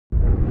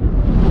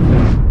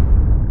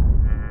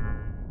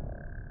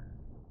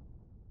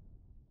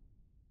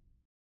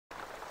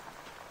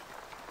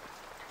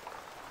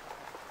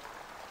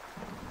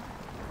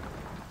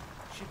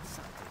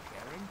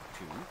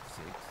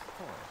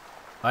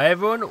Hi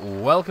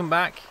everyone, welcome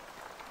back.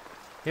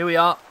 Here we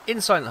are in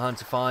Silent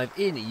Hunter 5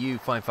 in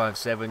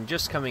U557,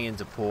 just coming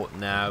into port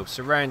now,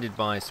 surrounded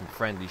by some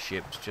friendly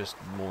ships just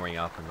mooring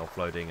up and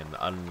offloading and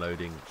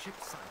unloading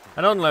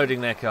and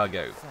unloading their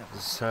cargo.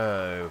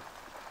 So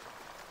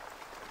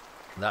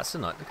that's a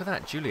nice, look at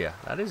that, Julia.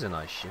 That is a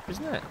nice ship,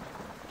 isn't it?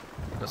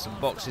 Got some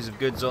boxes of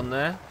goods on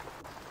there.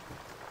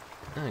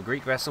 A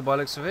Greek vessel by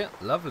the looks of it.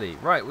 Lovely.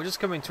 Right, we're just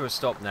coming to a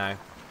stop now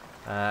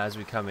as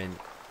we come in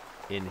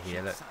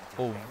here. Look,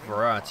 all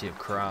variety of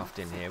craft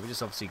in here. We've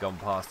just obviously gone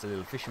past a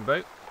little fishing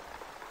boat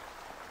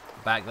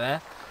back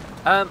there.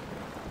 I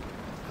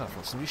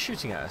thought somebody was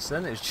shooting at us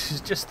then. It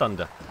was just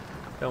thunder.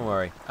 Don't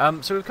worry.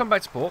 So we've come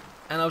back to port,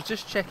 and I was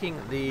just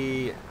checking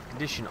the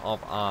condition of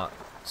our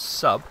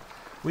sub.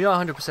 We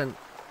are 100%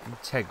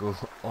 integral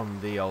on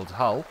the old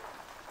hull.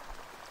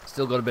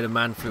 Still got a bit of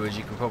man flu, as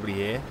you can probably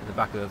hear, in the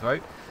back of the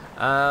throat.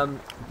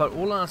 But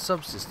all our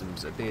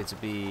subsystems appear to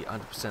be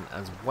 100%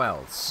 as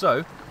well.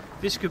 So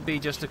this could be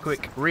just a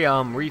quick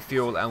rearm,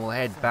 refuel, and we'll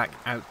head back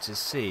out to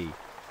sea.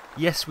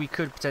 Yes, we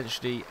could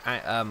potentially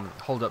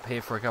hold up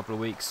here for a couple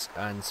of weeks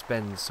and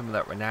spend some of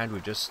that renown.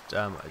 We just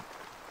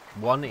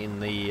won in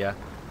the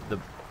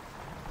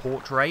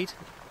port raid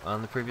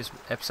on the previous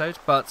episode,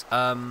 but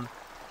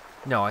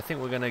no, I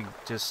think we're going to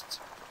just...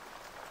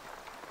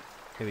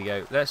 Here we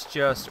go. Let's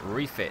just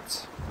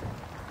refit.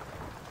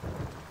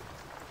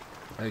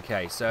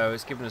 Okay, so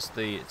it's given us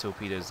the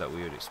torpedoes that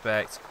we would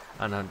expect,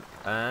 and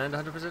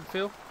 100%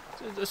 fuel.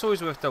 It's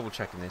always worth double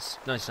checking this.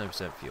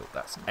 99% fuel.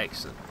 That's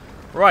excellent.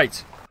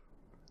 Right,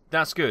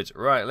 that's good.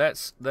 Right,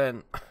 let's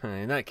then,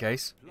 in that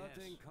case,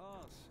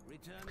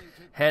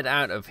 head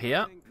out of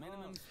here.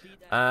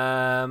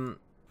 And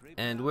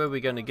where are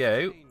we going to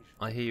go?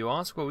 I hear you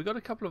ask. Well, we've got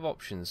a couple of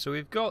options. So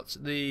we've got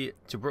the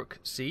Tobruk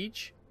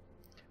siege,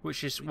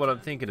 which is what I'm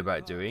thinking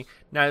about doing.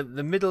 Now,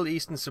 the Middle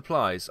Eastern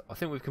supplies, I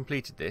think we've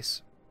completed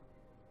this.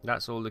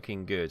 That's all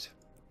looking good.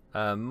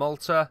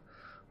 Malta,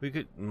 we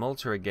could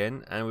Malta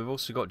again, and we've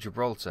also got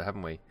Gibraltar,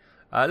 haven't we?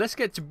 Let's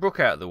get Tobruk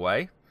out of the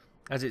way,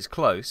 as it's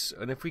close,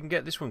 and if we can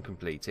get this one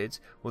completed,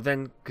 we'll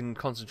then can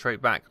concentrate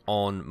back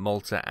on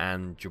Malta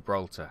and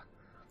Gibraltar.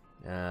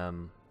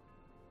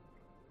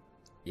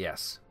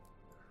 Yes,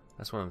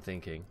 that's what I'm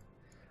thinking.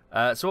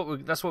 That's what we're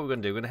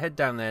going to do. We're going to head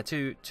down there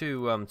to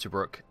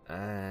Tobruk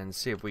and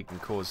see if we can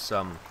cause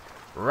some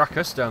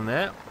ruckus down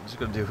there. I'm just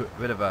going to do a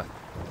bit of a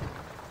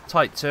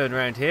tight turn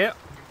around here.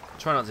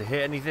 Try not to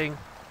hit anything.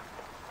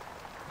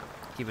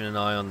 Keeping an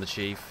eye on the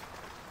chief.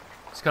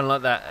 It's kind of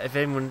like that. If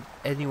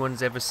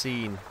anyone's ever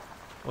seen,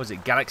 what is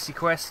it, Galaxy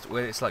Quest,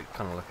 where it's like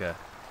kind of like a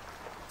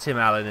Tim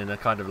Allen in a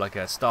kind of like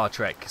a Star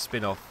Trek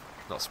spin-off,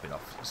 not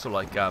spin-off, sort of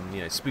like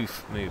you know,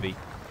 spoof movie,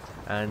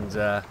 and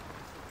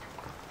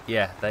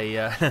yeah,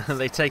 they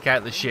they take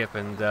out the ship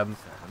and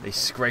they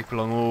scrape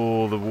along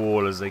all the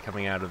wall as they're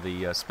coming out of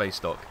the space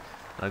dock.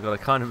 And I've got a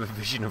kind of a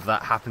vision of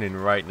that happening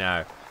right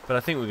now. But I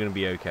think we're going to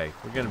be okay.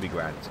 We're going to be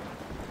grand.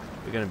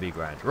 We're going to be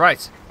grand.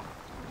 Right.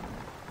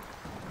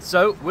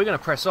 So, we're going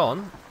to press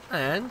on,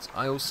 and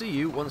I will see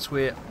you once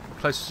we're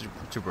closer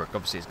to Tobruk.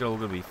 Obviously, it's all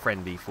going to be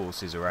friendly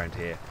forces around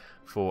here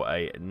for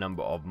a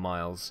number of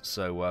miles.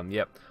 So,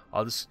 yep,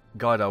 I'll just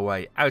guide our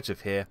way out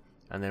of here,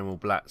 and then we'll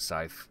black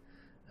south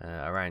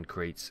around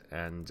Crete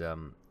and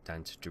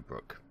down to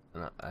Tobruk.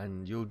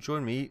 And you'll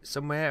join me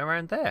somewhere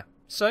around there.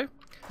 So,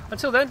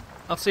 until then,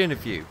 I'll see you in a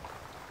few.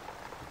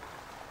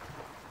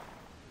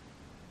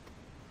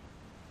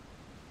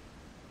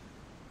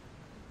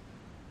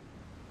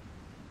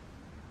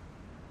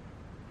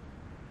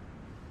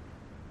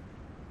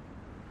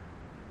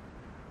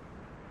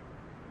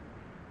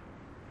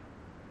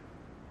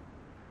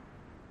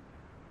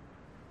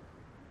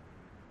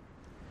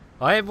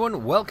 Hi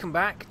everyone, welcome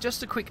back.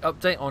 Just a quick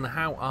update on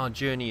how our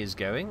journey is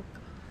going.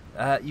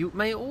 You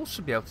may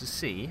also be able to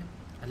see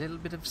a little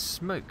bit of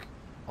smoke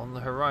on the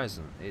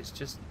horizon. It's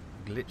just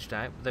glitched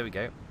out. There we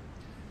go.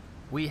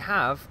 We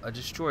have a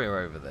destroyer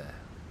over there.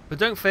 But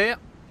don't fear,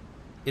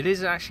 it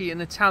is actually an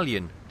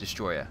Italian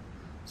destroyer.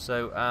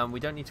 So we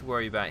don't need to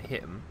worry about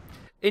him.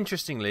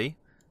 Interestingly,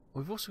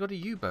 we've also got a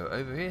U-boat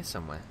over here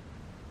somewhere.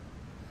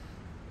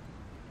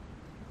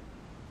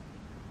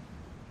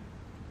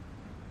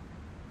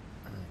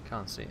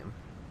 Can't see him.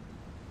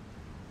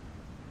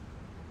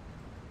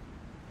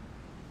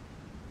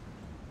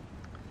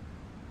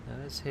 Now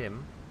there's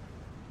him.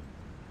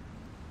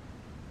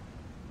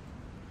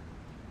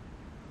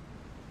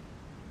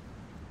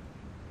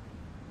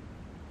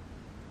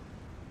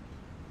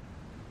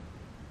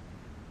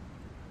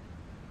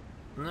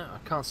 No, I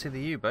can't see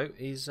the U-boat.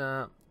 He's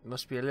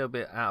must be a little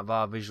bit out of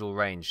our visual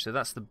range. So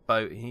that's the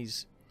boat.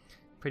 He's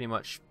pretty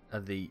much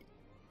at the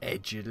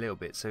edge a little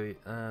bit. So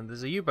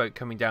there's a U-boat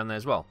coming down there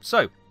as well.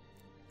 So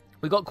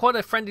we've got quite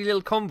a friendly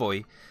little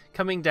convoy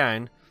coming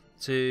down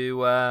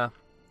to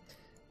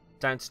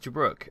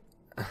Tobruk,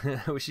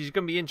 which is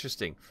going to be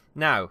interesting.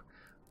 Now,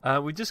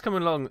 we've just come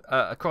along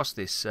across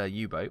this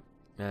U-boat,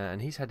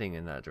 and he's heading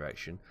in that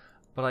direction.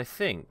 But I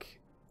think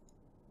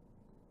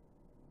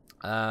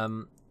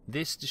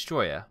this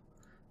destroyer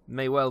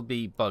may well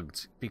be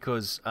bugged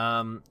because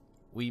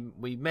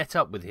we met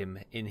up with him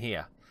in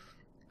here.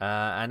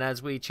 And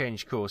as we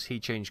changed course, he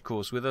changed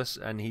course with us,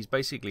 and he's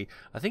basically...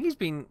 I think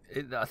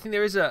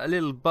there is a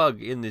little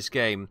bug in this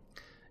game,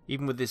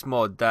 even with this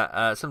mod,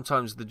 that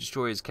sometimes the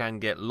destroyers can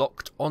get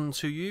locked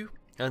onto you,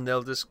 and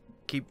they'll just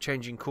keep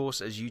changing course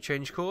as you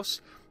change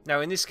course.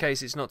 Now, in this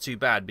case, it's not too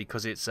bad,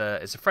 because it's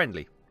a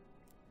friendly.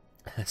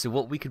 So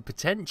what we could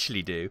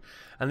potentially do,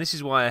 and this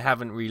is why I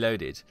haven't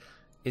reloaded,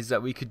 is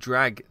that we could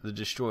drag the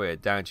destroyer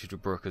down to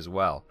Tobruk as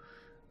well.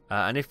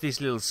 And if this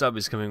little sub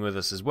is coming with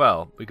us as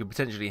well, we could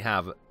potentially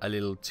have a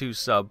little 2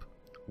 sub,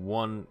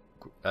 1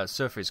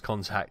 surface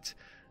contact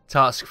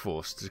task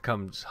force to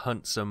come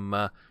hunt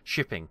some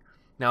shipping.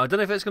 Now, I don't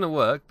know if it's going to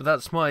work, but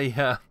that's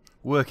my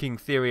working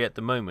theory at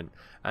the moment,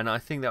 and I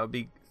think that'd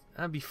be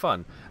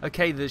fun.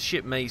 Okay, the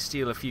ship may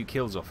steal a few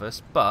kills off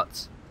us,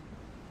 but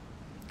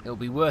it'll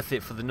be worth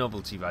it for the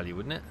novelty value,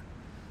 wouldn't it?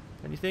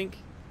 Don't you think?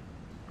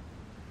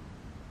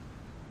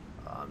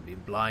 Oh, I'm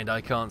being blind,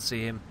 I can't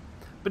see him.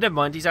 But never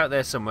mind, he's out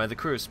there somewhere. The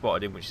crew have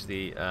spotted him, which is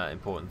the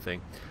important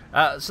thing.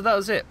 So that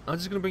was it. I'm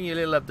just going to bring you a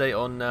little update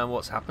on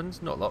what's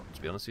happened. Not a lot,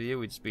 to be honest with you.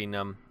 We've just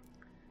been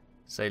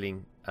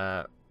sailing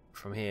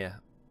from here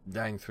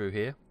down through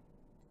here.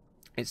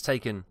 It's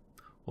taken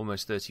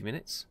almost 30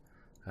 minutes.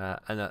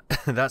 And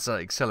that's at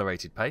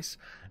accelerated pace.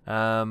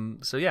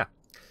 So yeah,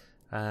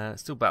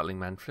 still battling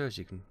man flu, as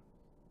you can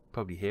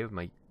probably hear with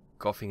my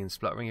coughing and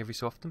spluttering every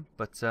so often.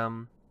 But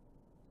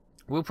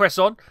we'll press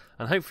on,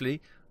 and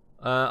hopefully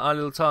our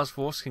little task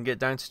force can get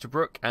down to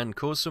Tobruk and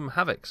cause some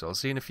havoc. So I'll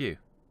see you in a few.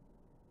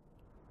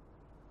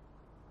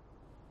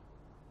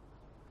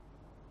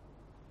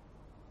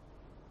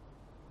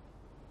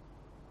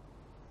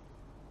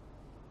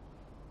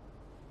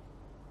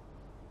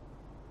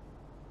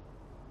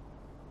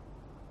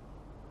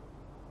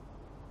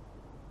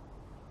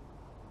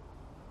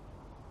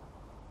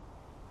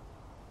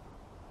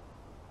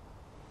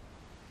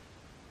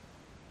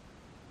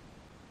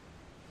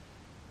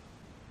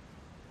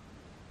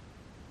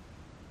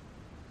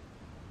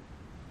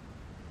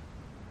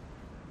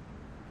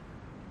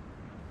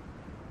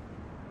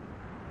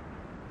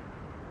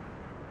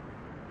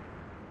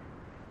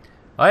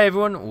 Hi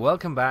everyone,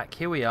 welcome back.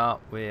 Here we are.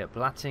 We're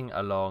blatting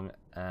along,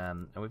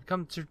 and we've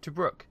come to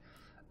Tobruk.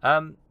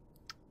 The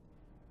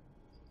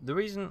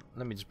reason,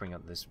 let me just bring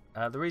up this.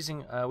 The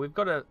reason we've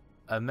got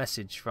a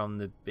message from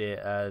the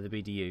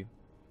BDU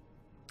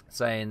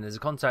saying there's a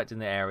contact in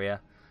the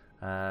area,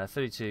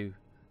 32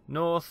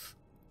 north.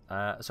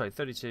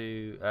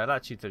 32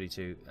 latitude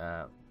 32,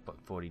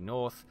 40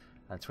 north,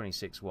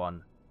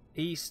 26-1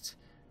 east,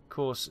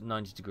 course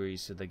 90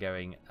 degrees. So they're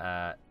going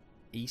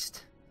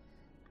east.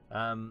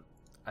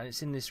 And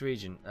it's in this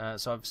region.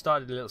 So I've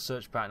started a little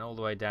search pattern all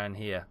the way down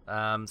here.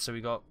 So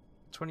we got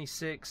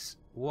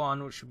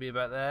 26-1, which should be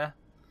about there.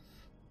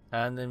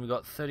 And then we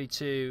got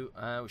 32,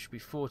 which should be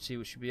 40,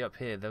 which should be up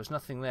here. There was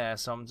nothing there,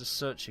 so I'm just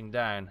searching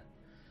down.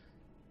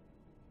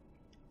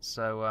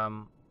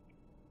 So,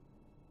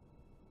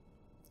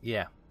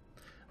 yeah.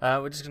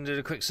 We're just going to do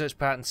a quick search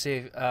pattern and see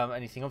if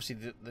anything.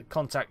 Obviously, the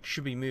contact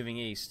should be moving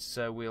east,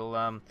 so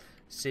we'll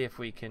see if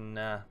we can...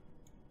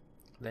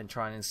 then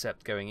try and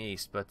intercept going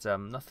east, but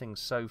nothing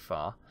so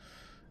far.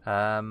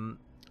 The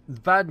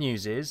bad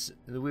news is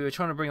that we were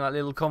trying to bring that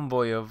little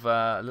convoy of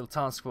a little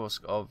task force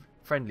of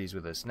friendlies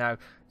with us. Now,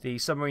 the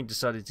submarine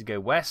decided to go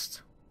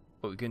west,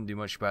 but we couldn't do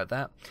much about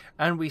that.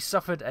 And we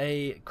suffered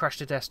a crash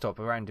to desktop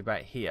around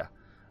about here,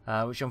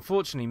 which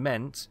unfortunately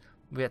meant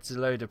we had to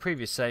load a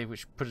previous save,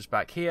 which put us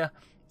back here,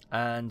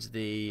 and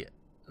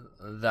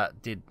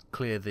that did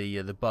clear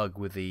the bug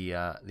with the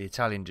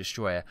Italian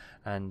destroyer,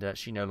 and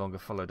she no longer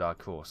followed our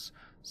course.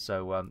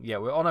 So yeah,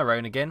 we're on our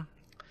own again.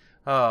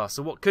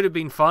 So what could have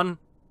been fun,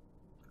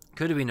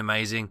 could have been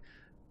amazing,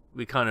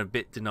 we kind of a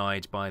bit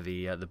denied by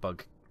the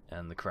bug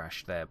and the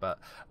crash there. But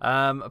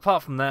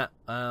apart from that,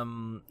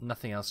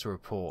 nothing else to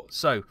report.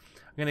 So I'm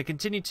going to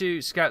continue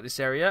to scout this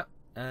area,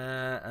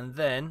 and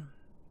then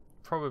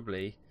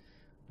probably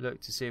look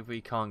to see if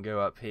we can't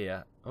go up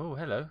here. Oh,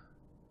 hello.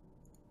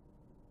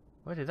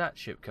 Where did that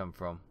ship come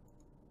from?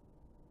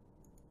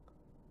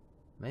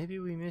 Maybe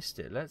we missed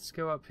it. Let's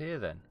go up here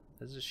then.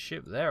 There's a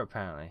ship there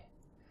apparently.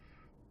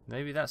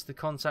 Maybe that's the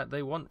contact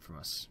they want from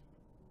us.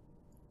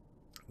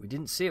 We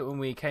didn't see it when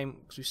we came,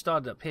 because we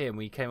started up here and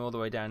we came all the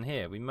way down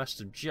here. We must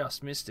have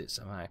just missed it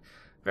somehow.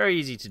 Very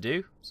easy to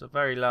do. It's a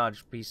very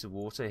large piece of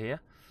water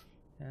here.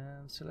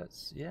 So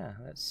let's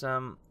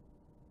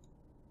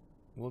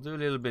we'll do a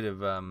little bit of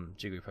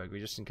jiggery pokery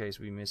just in case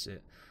we miss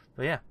it.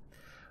 But yeah.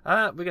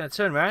 We're going to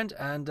turn around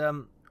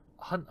and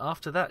hunt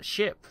after that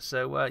ship.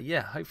 So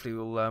yeah, hopefully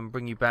we'll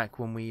bring you back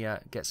when we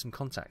get some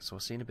contacts. So I'll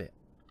see you in a bit.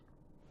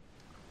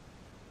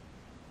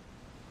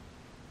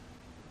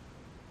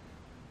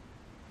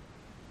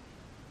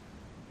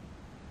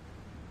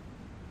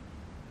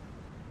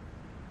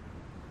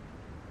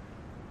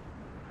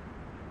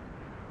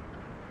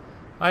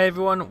 Hi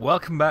everyone,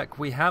 welcome back.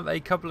 We have a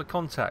couple of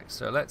contacts,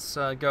 so let's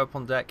go up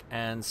on deck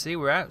and see.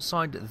 We're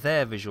outside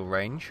their visual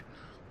range,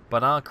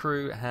 but our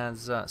crew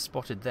has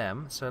spotted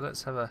them, so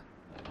let's have a...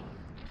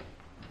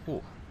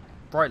 Oh,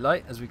 bright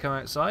light as we come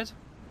outside.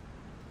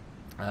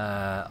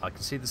 I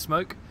can see the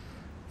smoke.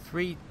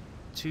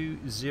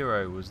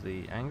 320 was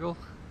the angle.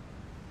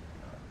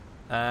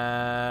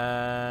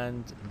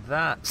 And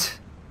that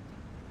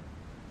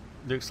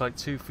looks like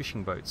 2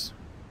 fishing boats.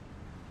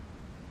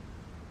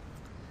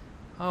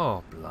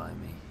 Oh,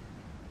 blimey.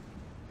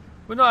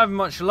 We're not having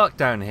much luck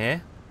down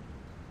here.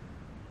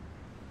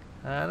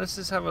 Let's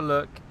just have a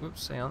look.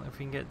 Whoops, hang on. If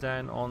we can get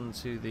down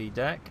onto the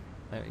deck.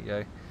 There we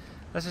go.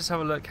 Let's just have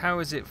a look. How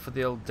is it for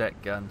the old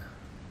deck gun?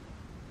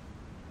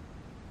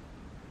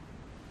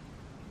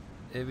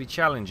 It'd be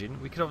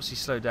challenging. We could obviously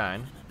slow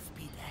down.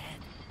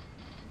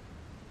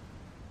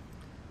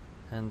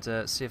 And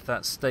see if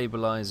that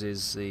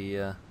stabilises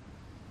the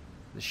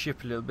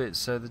ship a little bit.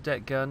 So the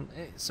deck gun,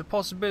 it's a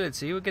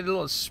possibility. We'll get a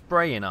lot of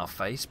spray in our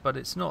face, but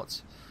it's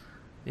not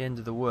the end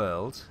of the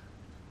world.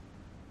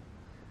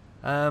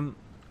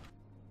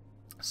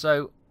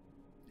 So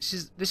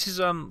this is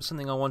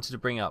something I wanted to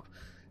bring up.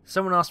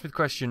 Someone asked me the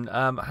question,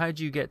 how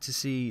do you get to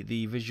see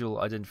the visual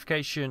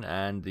identification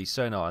and the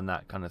sonar and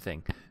that kind of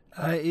thing?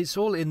 It's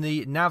all in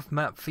the nav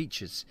map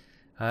features.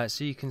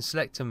 So you can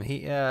select them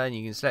here, and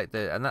you can select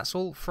the, and that's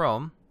all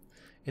from,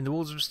 in the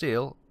Walls of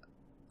Steel,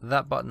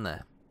 that button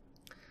there.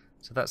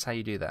 So that's how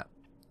you do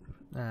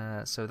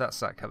that. So that's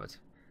that covered.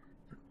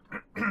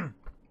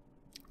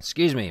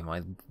 Excuse me,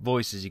 my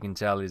voice, as you can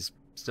tell, is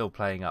still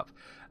playing up.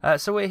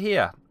 So we're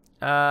here,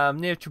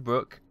 near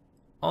Tobruk,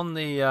 on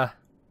the,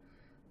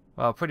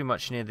 well, pretty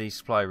much near the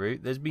supply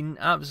route. There's been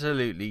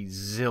absolutely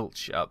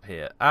zilch up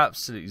here.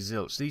 Absolute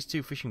zilch. These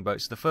 2 fishing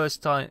boats, the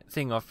first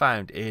thing I've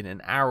found in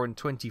an hour and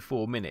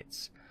 24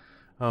 minutes.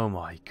 Oh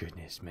my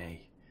goodness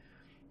me.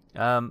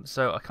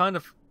 So I kind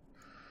of...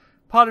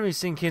 Part of me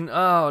is thinking,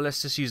 oh,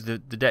 let's just use the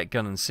deck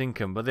gun and sink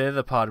them. But the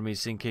other part of me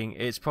is thinking,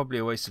 it's probably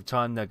a waste of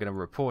time. They're going to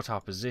report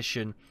our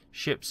position.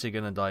 Ships are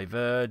going to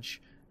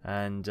diverge.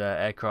 And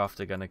aircraft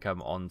are going to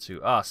come onto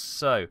us.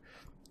 So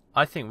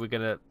I think we're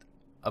going to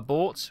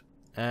abort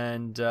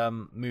and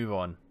move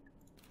on.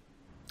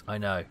 I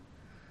know.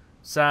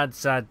 Sad,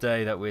 sad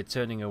day that we're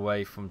turning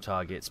away from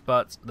targets,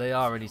 but they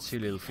are only 2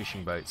 little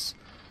fishing boats.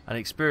 And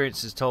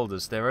experience has told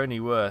us they're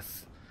only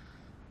worth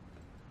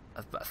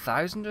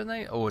 1,000, aren't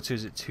they? Or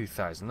is it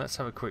 2,000? Let's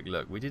have a quick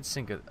look. We did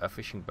sink a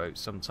fishing boat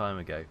some time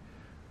ago.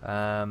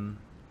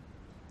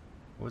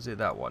 Was it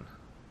that one?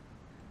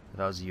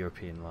 That was a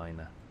European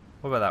liner.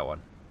 What about that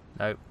one?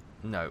 No,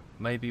 no.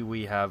 Maybe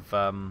we have...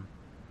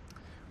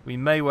 we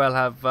may well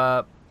have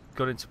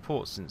got into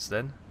port since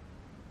then.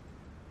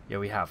 Yeah,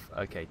 we have.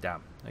 Okay,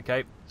 damn.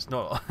 Okay, it's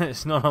not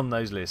it's not on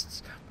those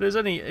lists. But it's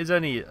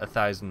only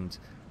 1,000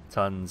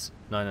 tons,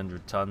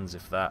 900 tons,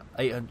 if that.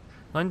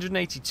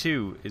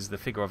 982 is the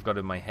figure I've got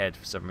in my head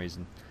for some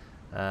reason.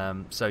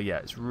 So yeah,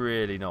 it's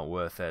really not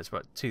worth it. It's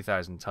about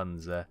 2,000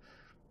 tons there.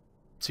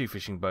 2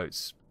 fishing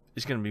boats.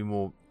 It's going to be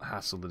more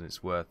hassle than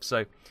it's worth.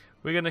 So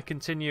we're going to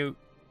continue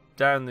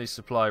down the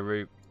supply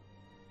route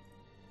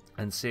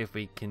and see if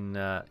we can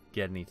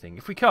get anything.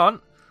 If we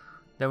can't,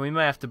 then we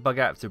may have to bug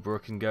out to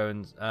Brook and go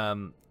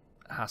and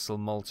hassle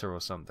Malta or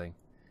something.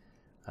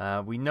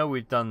 We know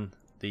we've done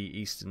the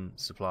eastern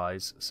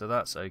supplies, so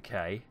that's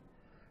okay.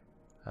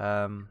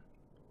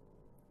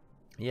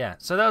 Yeah,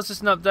 so that was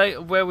just an update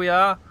of where we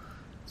are.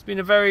 It's been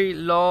a very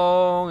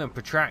long and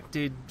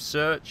protracted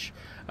search,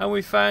 and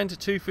we found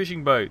 2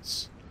 fishing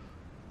boats.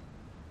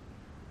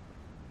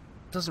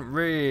 Doesn't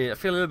really... I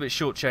feel a little bit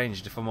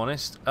shortchanged, if I'm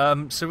honest.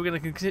 So we're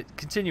going to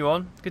continue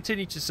on,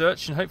 continue to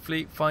search, and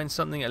hopefully find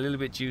something a little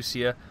bit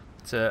juicier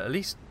to at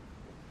least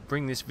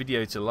bring this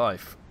video to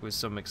life with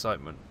some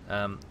excitement.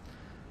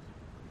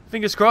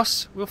 Fingers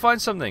crossed, we'll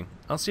find something.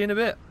 I'll see you in a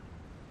bit.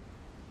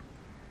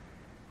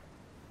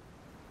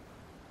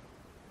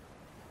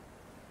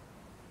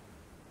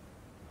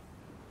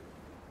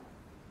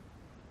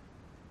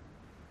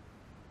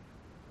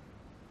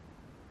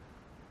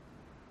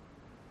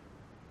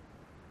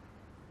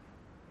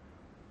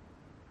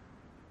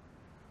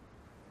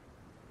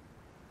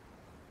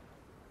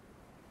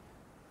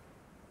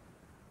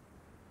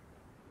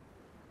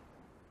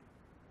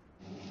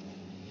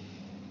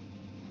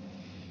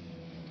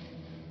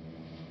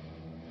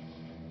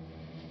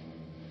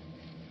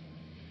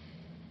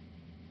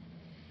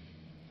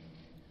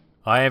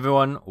 Hi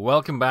everyone,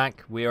 welcome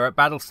back. We are at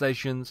battle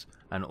stations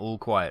and all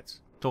quiet.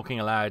 Talking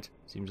aloud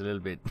seems a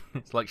little bit...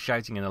 it's like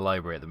shouting in a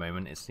library at the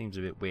moment. It seems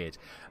a bit weird.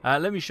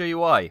 Let me show you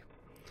why.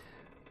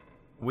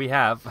 We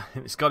have...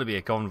 it's got to be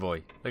a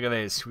convoy. Look at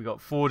this. We've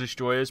got 4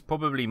 destroyers,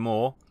 probably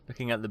more,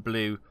 looking at the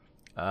blue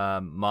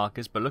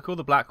markers. But look at all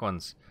the black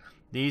ones.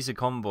 These are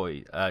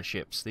convoy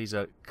ships. These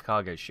are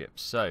cargo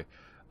ships. So,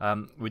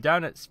 we're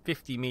down at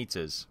 50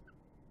 meters.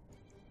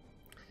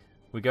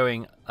 We're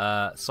going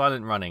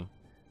silent running.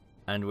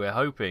 And we're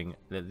hoping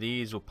that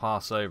these will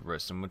pass over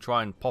us, and we'll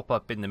try and pop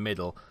up in the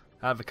middle,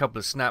 have a couple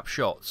of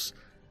snapshots,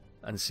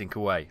 and sink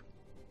away.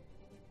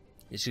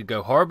 It should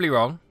go horribly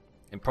wrong.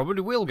 It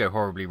probably will go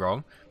horribly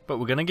wrong, but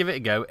we're going to give it a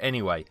go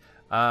anyway.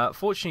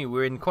 Fortunately,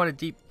 we're in quite a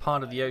deep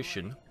part of the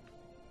ocean.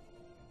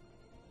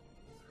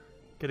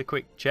 Get a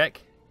quick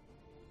check.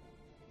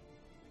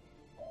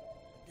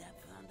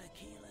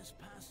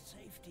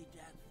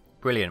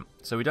 Brilliant.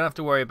 So we don't have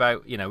to worry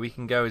about, you know, we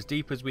can go as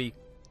deep as we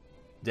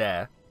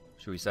dare,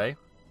 shall we say.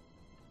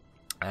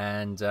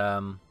 And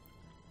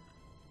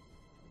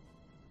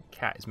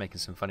cat is making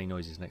some funny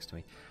noises next to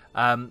me.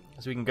 So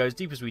we can go as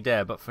deep as we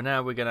dare, but for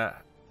now we're going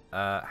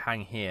to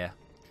hang here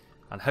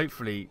and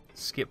hopefully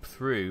skip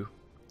through.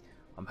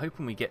 I'm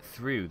hoping we get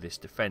through this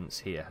defense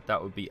here.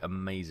 That would be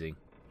amazing.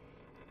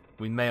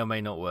 We may or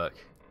may not work,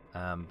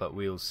 but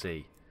we'll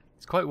see.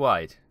 It's quite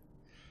wide.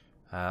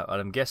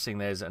 And I'm guessing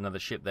there's another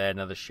ship there,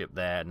 another ship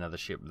there, another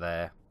ship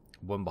there.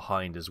 One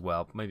behind as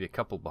well, maybe a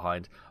couple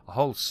behind. A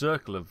whole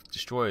circle of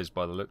destroyers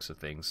by the looks of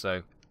things.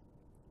 So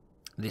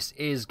this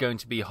is going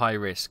to be high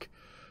risk.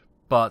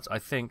 But I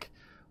think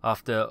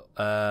after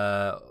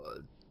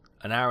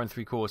an hour and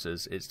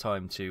 3/4, it's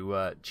time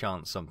to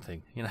chance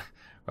something, you know,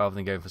 rather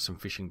than going for some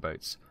fishing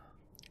boats.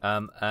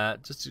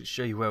 Just to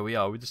show you where we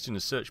are, we're just doing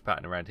a search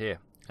pattern around here.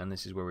 And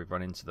this is where we've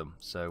run into them.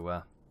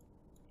 So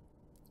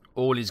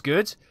all is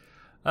good.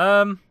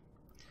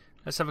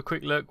 Let's have a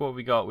quick look what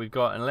we got. We've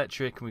got an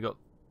electric and we got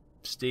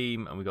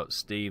steam and we got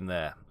steam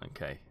there.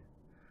 Okay,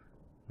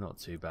 not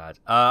too bad.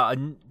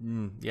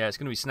 Yeah, it's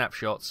going to be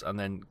snapshots and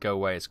then go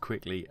away as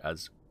quickly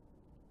as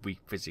we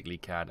physically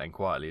can and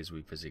quietly as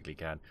we physically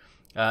can.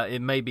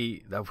 It may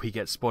be that we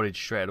get spotted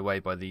straight away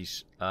by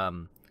these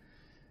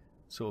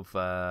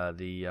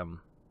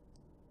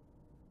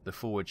the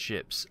forward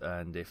ships,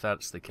 and if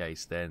that's the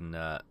case, then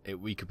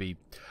we could be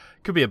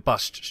a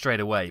bust straight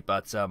away.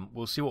 But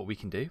we'll see what we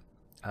can do.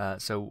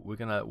 So we're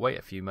gonna wait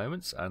a few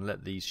moments and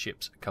let these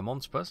ships come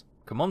onto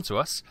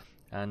us,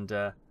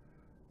 and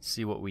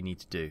see what we need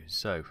to do.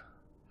 So,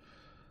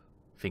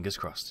 fingers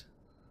crossed.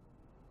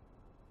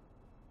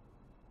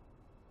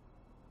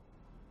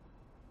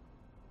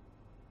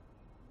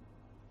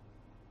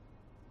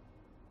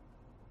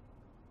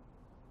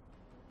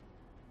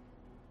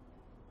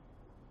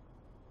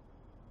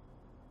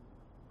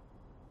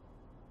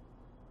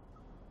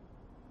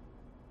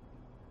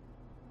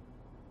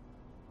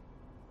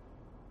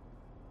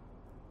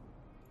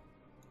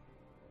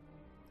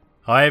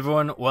 Hi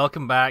everyone,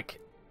 welcome back.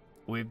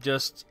 We've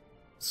just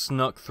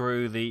snuck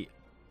through the...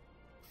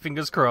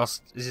 Fingers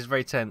crossed, this is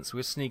very tense.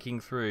 We're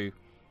sneaking through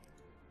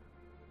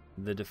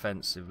the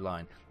defensive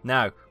line.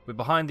 Now, we're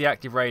behind the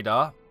active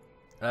radar.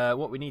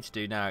 What we need to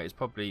do now is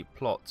probably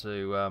plot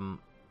to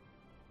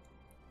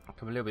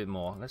come a little bit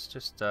more. Let's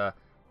just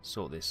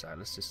sort this out.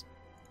 Let's just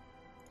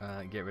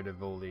get rid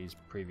of all these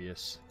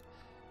previous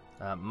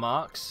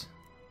marks.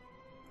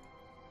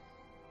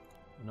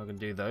 We're not going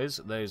to do those.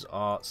 Those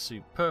are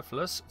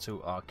superfluous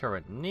to our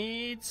current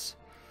needs.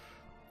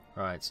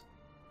 Right.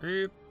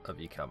 Up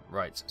you come.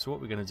 Right. So what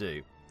we're going to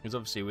do is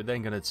obviously we're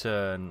then going to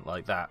turn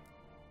like that.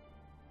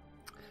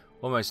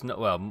 Almost,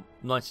 well,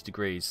 90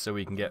 degrees so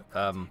we can get...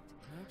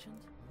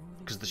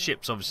 because the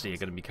ships obviously are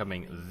going to be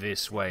coming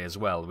this way as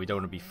well. We don't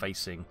want to be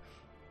facing,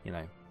 you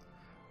know,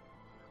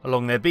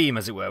 along their beam,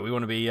 as it were. We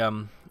want to be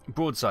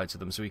broadside to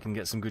them so we can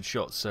get some good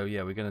shots. So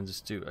yeah, we're going to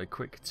just do a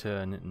quick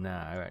turn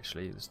now.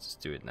 Actually, let's just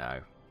do it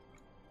now.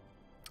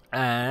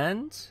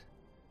 And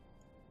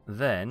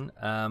then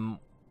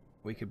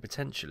we could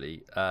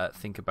potentially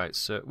think about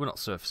we're not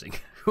surfacing.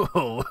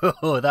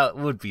 That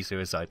would be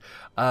suicide.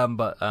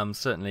 But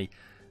certainly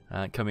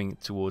coming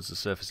towards the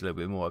surface a little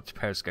bit more up to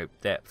periscope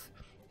depth.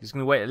 He's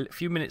going to wait a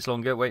few minutes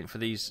longer, waiting for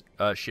these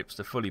ships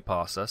to fully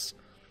pass us,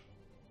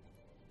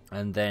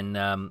 and then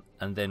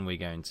we're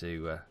going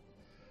to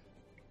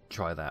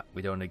try that.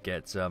 We don't want to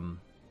get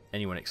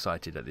anyone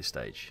excited at this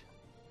stage.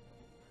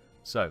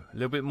 So a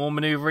little bit more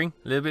manoeuvring,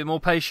 a little bit more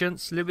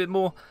patience, a little bit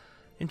more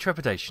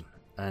intrepidation,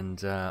 and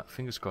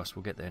fingers crossed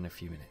we'll get there in a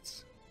few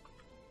minutes.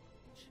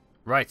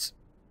 Right,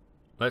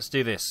 let's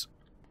do this.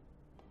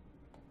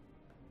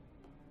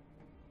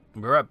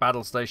 We're at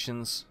battle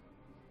stations.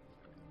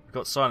 We've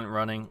got silent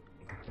running.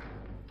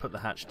 Put the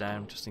hatch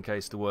down just in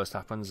case the worst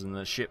happens and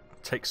the ship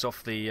takes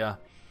off the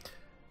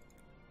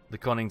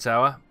conning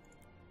tower.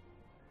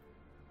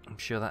 I'm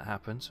sure that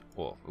happens.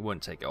 Well, it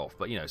won't take it off,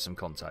 but you know, some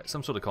contact,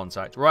 some sort of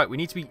contact. Right, we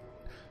need to be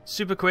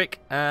super quick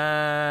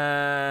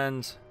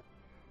and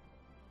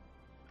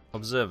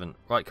observant.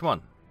 Right, come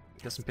on,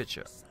 get some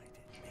picture.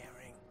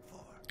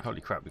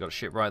 Holy crap, we got a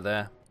ship right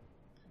there.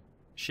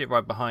 Ship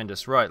right behind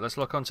us. Right, let's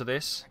lock onto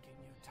this.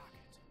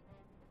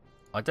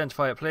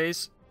 Identify it,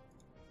 please.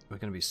 We're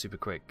going to be super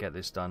quick. Get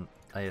this done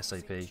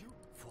ASAP.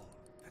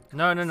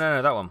 No,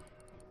 that one.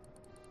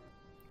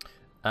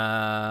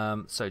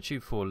 So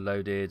tube 4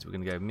 loaded. We're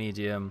going to go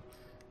medium.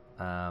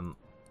 Hello,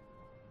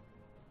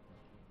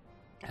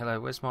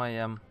 where's my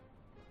there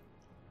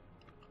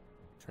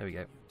we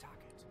go.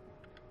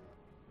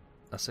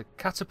 That's a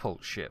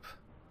catapult ship.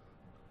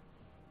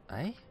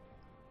 Eh?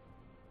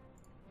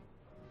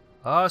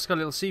 Oh, it's got a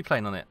little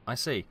seaplane on it. I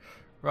see.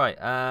 Right,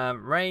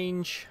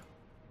 range.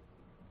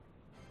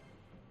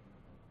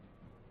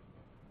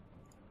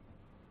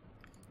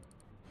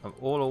 I'm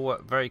all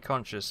very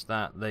conscious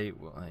that they,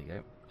 well, there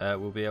you go,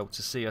 will be able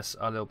to see us,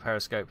 our little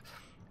periscope.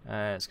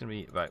 It's going to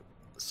be about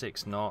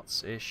 6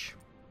 knots-ish.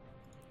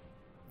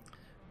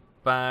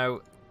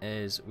 Bow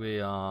is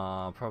we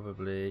are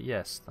probably,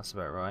 yes, that's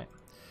about right.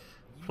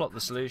 Plot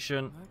the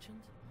solution.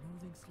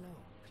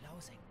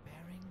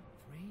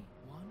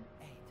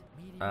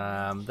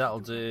 That'll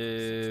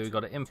do.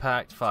 Got to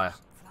impact, fire.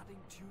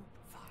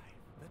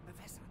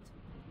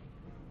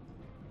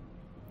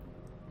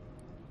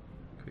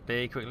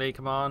 Quickly, quickly,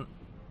 come on.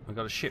 We've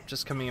got a ship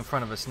just coming in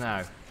front of us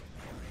now.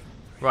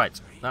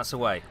 Right, that's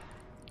away.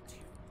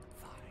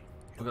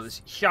 We've got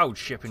this huge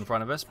ship in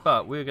front of us,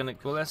 but we're gonna.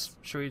 Well,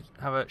 should we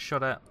have a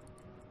shot at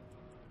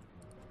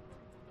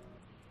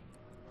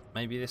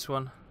maybe this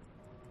one?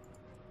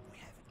 We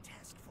have a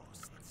task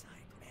force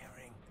inside.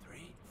 Bearing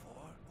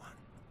 341.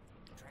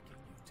 Tracking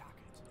new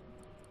target.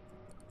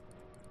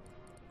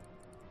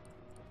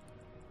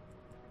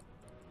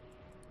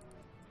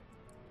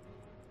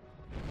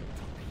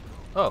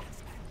 Oh,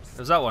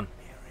 there's that one.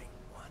 Bearing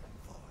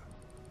 14.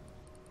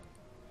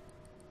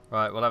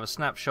 Right, we'll have a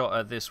snapshot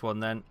at this one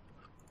then.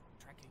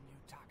 Tracking new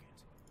target.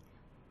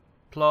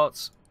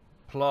 Plots,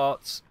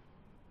 plots.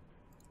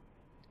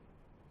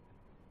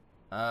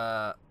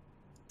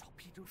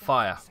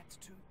 Fire. Set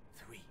to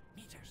 3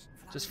 meters.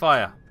 Just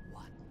fire.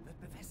 1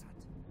 bewässert.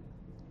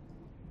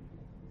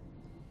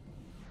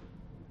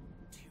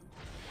 2.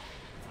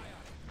 Fire.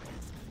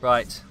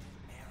 Right.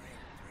 Bearing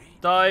 3.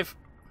 Dive.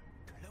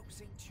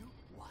 Closing to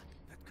 1.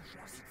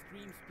 Geschlossen.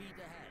 Stream speed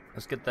ahead.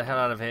 Let's get the hell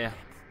out of here.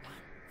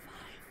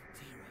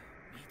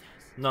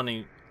 150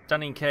 meters.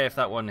 Don't even care if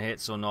that one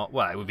hits or not.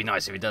 Well, it would be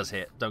nice if it does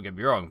hit. Don't get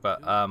me wrong,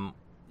 but I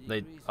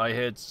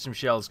heard some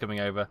shells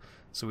coming over,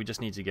 so we just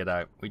need to get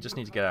out. We just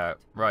need to get out.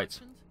 Right.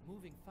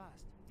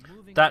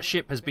 That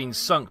ship has been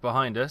sunk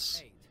behind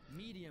us.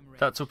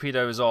 That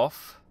torpedo is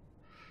off.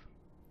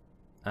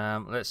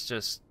 Let's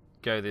just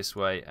go this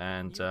way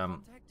and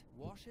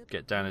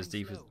get down as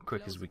deep as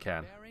quick as we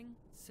can.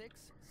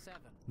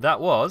 That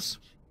was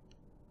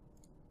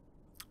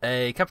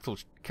a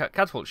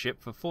catapult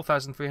ship for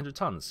 4,300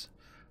 tons.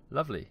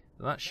 Lovely.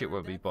 That ship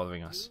won't be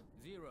bothering us.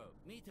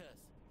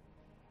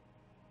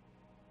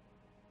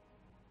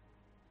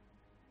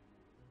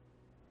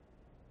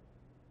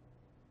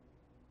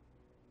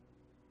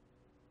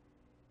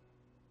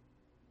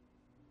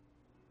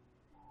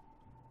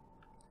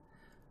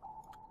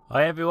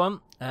 Hi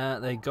everyone,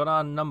 they got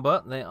our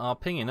number, they are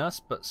pinging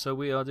us, but so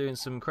we are doing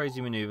some crazy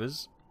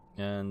maneuvers,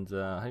 and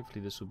hopefully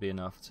this will be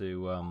enough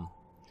to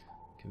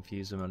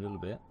confuse them a little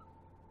bit.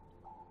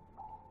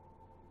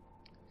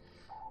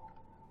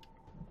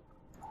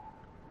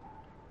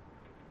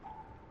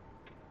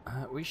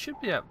 We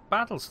should be at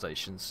battle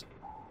stations.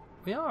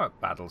 We are at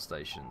battle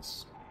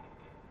stations.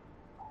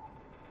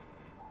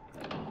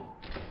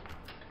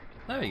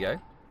 There we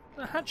go.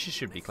 The hatches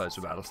should be close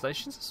to battle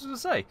stations, that's what I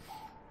was going to say.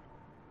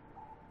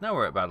 Now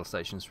we're at battle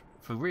stations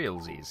for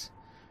realsies.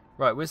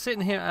 Right, we're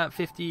sitting here at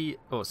 50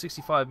 or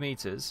 65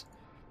 meters.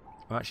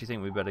 I actually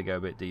think we better go a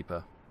bit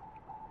deeper.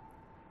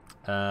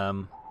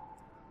 So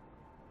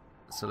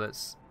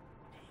let's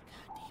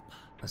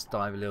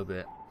dive a little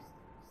bit.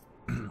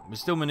 We're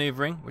still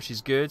maneuvering, which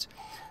is good.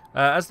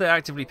 As they're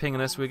actively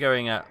pinging us, we're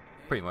going at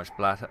pretty much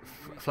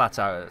flat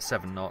out at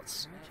 7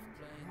 knots.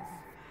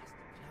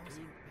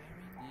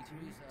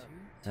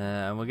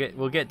 And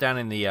we'll get down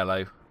in the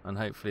yellow, and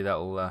hopefully that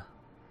will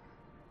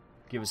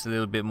give us a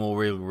little bit more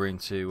wiggle room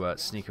to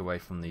sneak away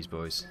from these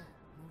boys.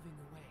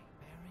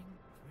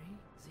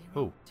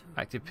 Oh,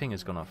 active ping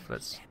has gone off.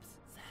 Let's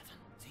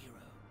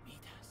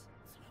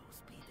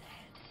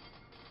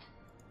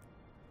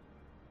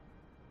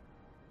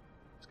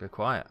go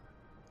quiet.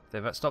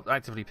 They've stopped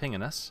actively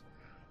pinging us.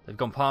 They've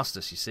gone past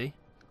us, you see,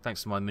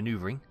 thanks to my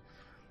manoeuvring.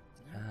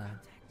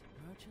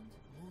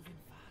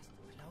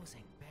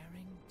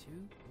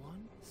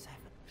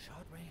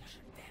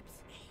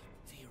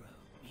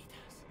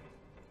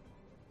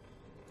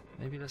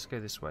 Maybe let's go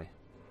this way.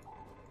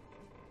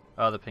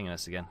 Oh, they're pinging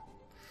us again.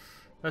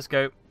 Let's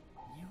go.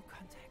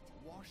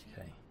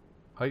 Okay.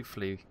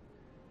 Hopefully,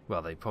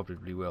 well, they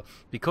probably will.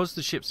 Because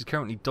the ships are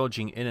currently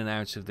dodging in and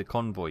out of the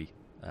convoy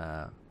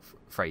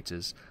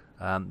freighters,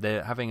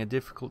 they're having a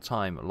difficult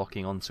time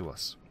locking onto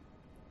us.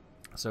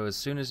 So as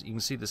soon as you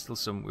can see, there's still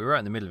some. We're right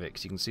in the middle of it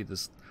because you can see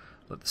this,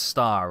 like the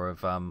star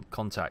of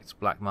contact,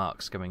 black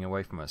marks coming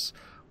away from us.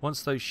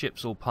 Once those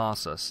ships all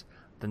pass us,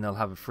 then they'll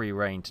have a free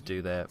reign to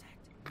do their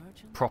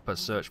proper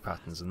search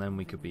patterns, and then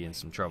we could be in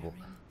some trouble.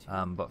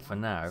 But for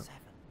now,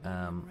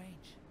 we're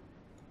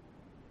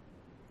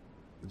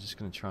just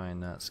going to try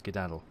and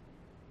skedaddle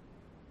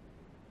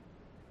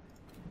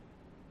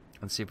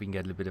and see if we can get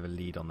a little bit of a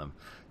lead on them.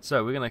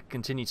 So we're going to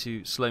continue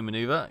to slow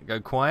maneuver,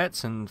 go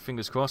quiet, and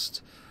fingers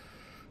crossed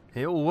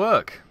it will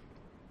work.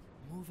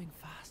 Moving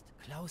fast,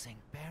 closing,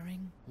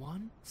 bearing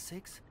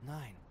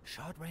 169,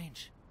 short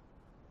range.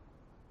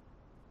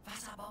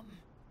 Wasserbomben.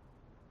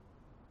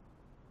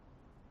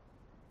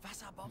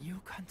 Wasserbomben.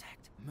 New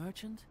contact.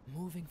 Merchant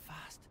moving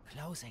fast.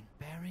 Closing.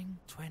 Bearing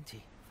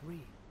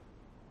 23.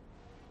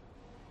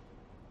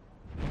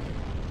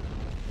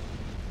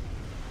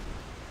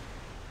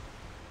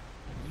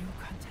 New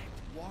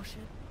contact.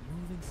 Warship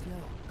moving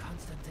slow.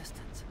 Constant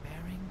distance.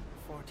 Bearing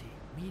 40.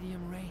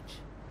 Medium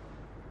range.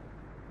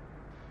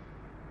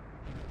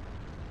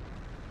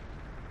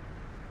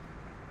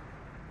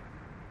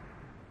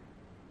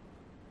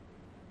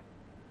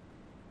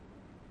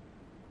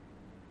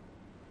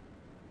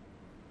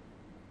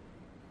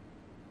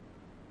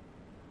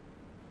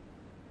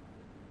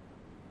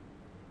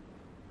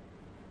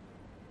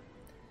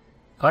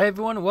 Hi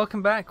everyone,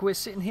 welcome back. We're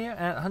sitting here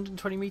at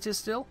 120 meters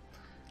still.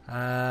 We've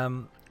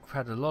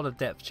had a lot of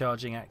depth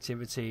charging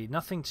activity,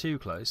 nothing too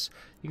close.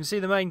 You can see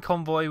the main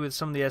convoy with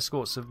some of the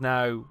escorts have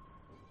now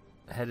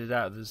headed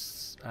out of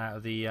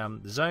the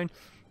zone,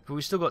 but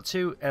we've still got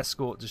 2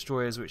 escort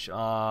destroyers which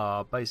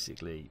are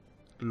basically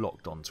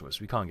locked onto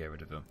us. We can't get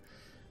rid of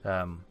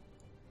them.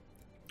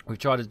 We've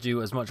tried to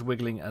do as much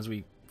wiggling as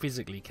we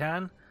physically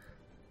can,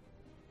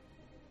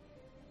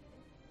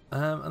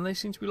 and they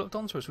seem to be locked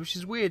onto us, which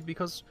is weird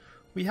because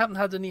we haven't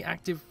had any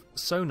active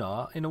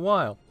sonar in a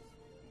while.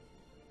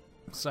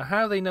 So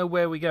how they know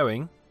where we're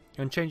going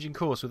and changing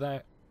course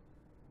without...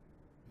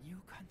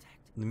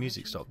 The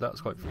music stopped. That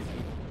was quite freaky.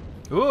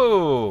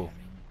 Ooh!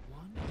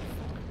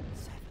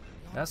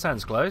 That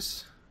sounds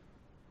close.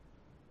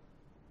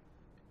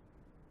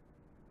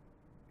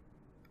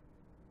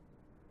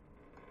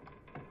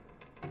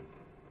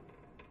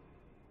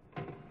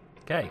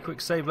 Okay,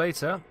 quick save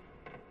later.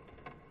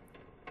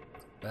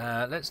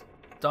 Let's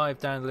dive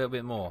down a little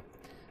bit more.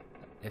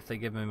 If they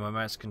give me my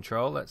mouse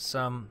control, let's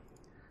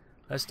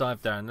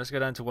dive down. Let's go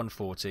down to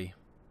 140.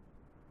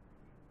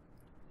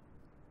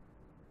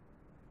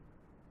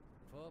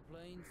 4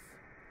 planes,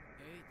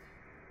 8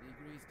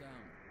 degrees down.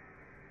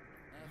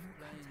 F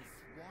planes,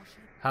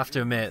 warship. Have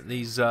to admit,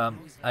 these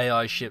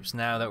AI ships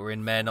now that we're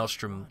in Mare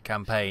Nostrum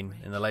campaign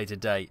in the later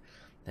date,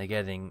 they're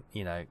getting,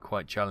 you know,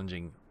 quite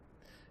challenging.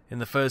 In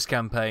the first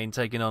campaign,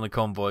 taking on a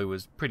convoy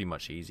was pretty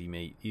much easy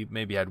meat. You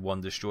maybe had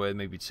 1 destroyer,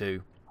 maybe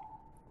 2,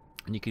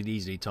 and you could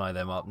easily tie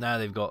them up. Now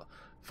they've got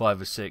 5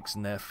 or 6,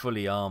 and they're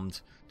fully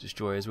armed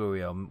destroyers. Where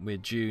we are, we're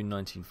June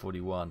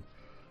 1941.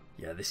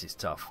 Yeah, this is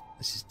tough.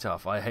 This is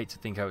tough. I hate to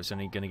think how it's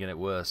only going to get it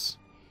worse.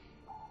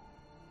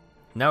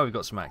 Now we've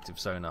got some active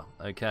sonar.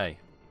 Okay,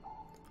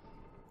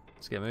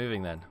 let's get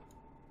moving then.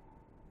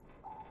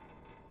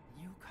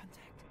 New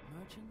contact.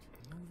 Merchant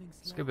moving slow.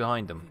 Let's go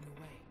behind them. Moving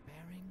away.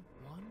 Bearing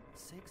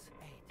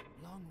 168.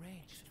 Long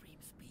range. Stream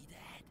speed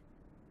ahead.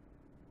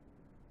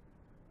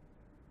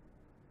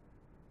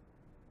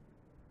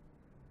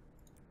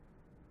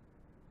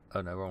 Oh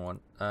no, wrong one.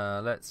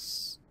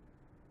 Let's...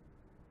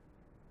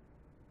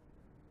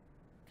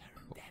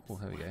 Oh,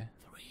 there we go.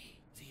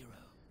 130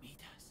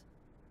 meters.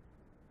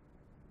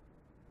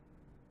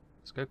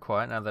 Let's go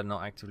quiet now they're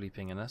not actively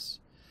pinging us.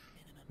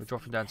 We're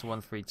dropping down to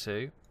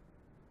 132.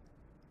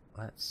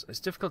 It's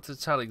difficult to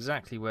tell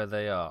exactly where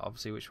they are.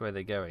 Obviously, which way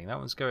they're going. That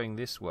one's going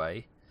this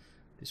way.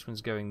 This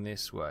one's going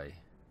this way.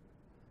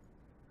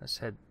 Let's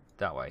head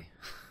that way.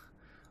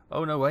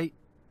 Oh no, wait.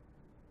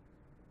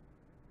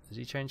 Has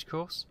he changed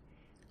course?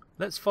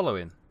 Let's follow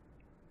him.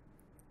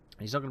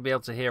 He's not going to be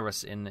able to hear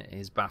us in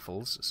his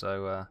baffles,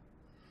 so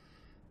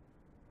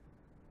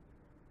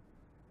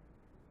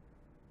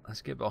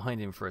let's get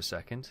behind him for a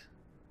second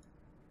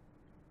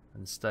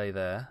and stay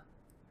there.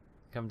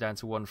 Come down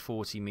to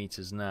 140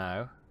 meters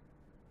now.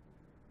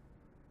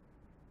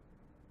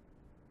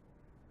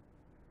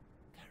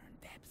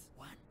 Current depth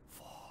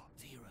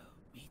 140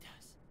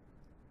 meters.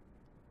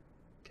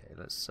 Okay,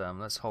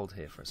 let's hold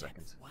here for a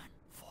second.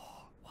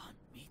 141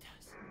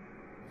 meters.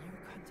 New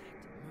contact.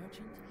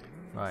 Merchant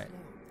moving Right, slow.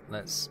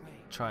 let's Moving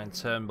away. try and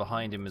turn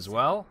behind him as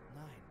well.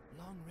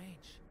 9. Long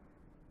range.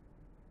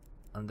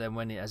 And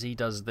then as he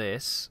does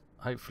this,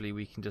 hopefully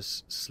we can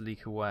just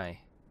sleek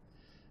away.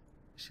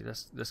 Actually,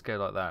 let's go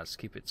like that. Let's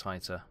keep it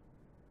tighter.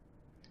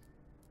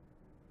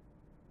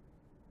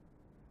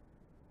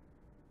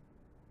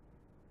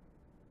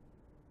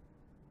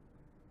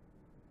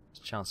 Let's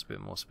chance a bit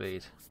more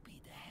speed.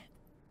 Speed ahead.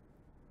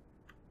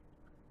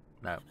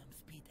 No, Minimum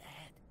speed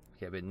ahead.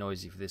 get a bit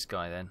noisy for this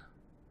guy then.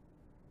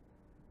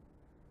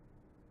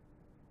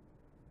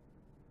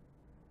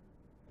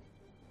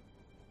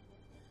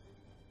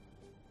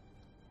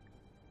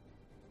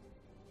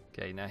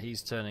 Okay, now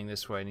he's turning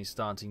this way and he's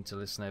starting to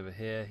listen over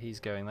here.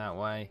 He's going that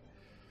way.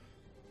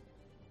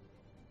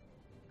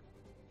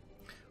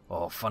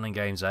 Oh, fun and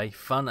games, eh?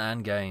 Fun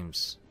and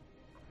games.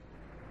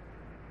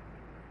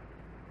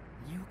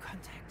 New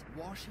contact.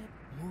 Warship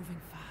moving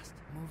fast.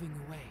 Moving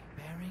away.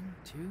 Bearing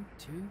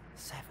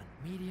 227.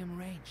 Medium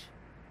range.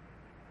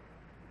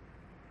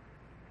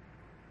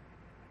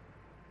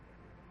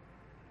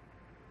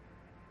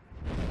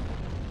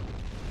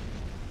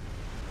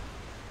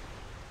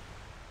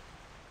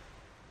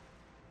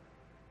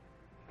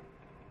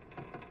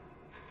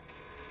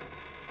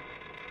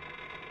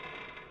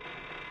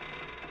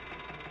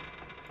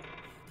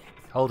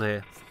 Hold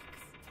here.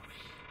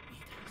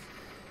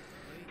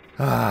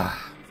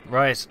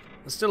 Right,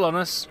 they're still on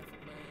us.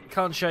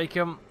 Can't shake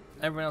them.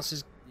 Everyone else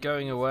is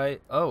going away.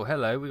 Oh,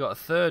 hello. We got a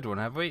third one,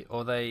 have we?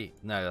 Or they...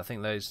 No, I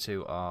think those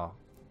 2 are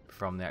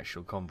from the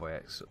actual convoy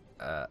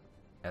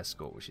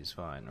escort, which is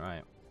fine,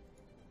 right?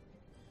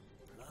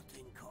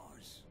 Plotting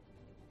course.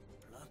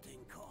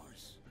 Plotting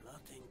course.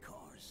 Plotting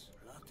course.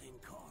 Plotting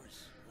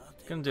course.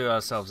 Gonna do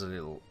ourselves a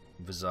little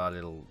bizarre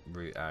little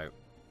route out.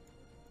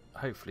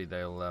 Hopefully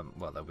they'll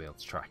well, they'll be able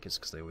to track us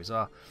because they always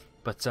are.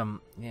 But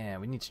yeah,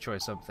 we need to try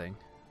something.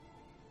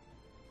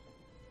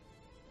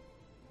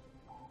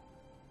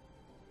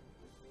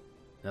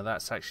 Now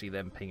that's actually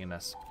them pinging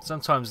us.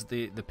 Sometimes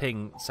the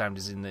ping sound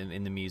is in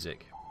the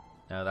music.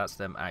 Now that's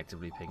them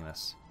actively pinging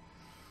us.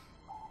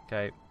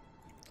 Okay,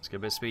 let's get a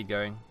bit of speed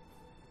going.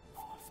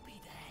 Full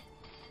speed ahead.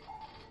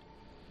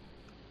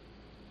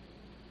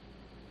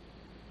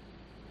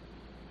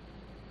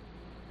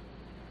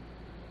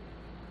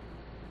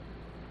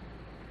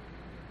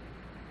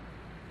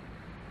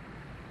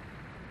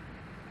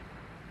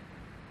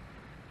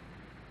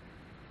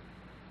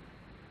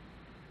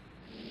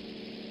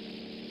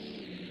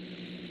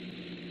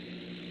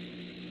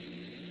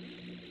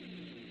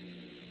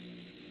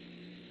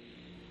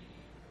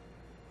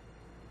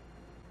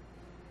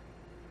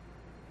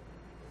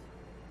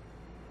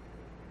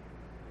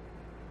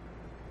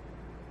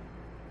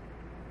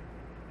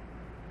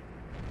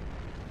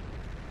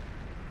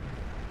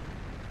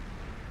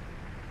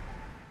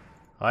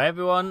 Hi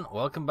everyone,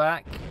 welcome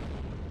back.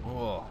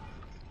 Oh,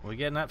 we're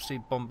getting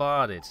absolutely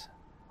bombarded.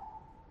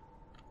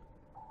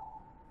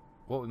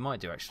 What we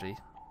might do actually,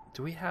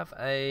 do we have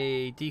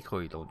a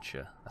decoy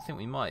launcher? I think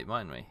we might,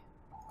 mightn't we?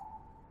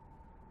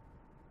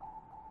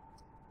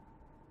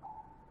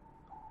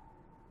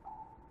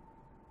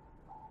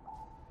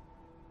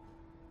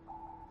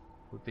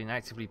 We've been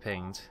actively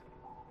pinged.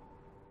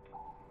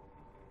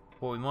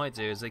 What we might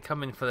do is they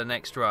come in for the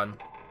next run,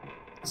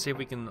 see if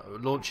we can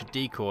launch a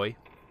decoy.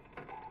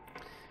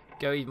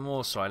 Go even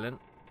more silent.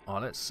 Oh,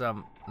 let's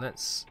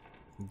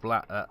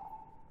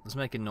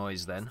make a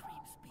noise then,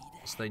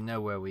 so they know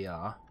where we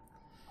are.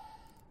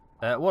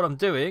 What I'm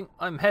doing,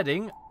 I'm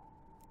heading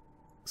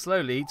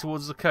slowly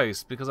towards the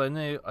coast because I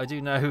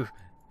do know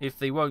if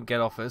they won't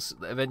get off us,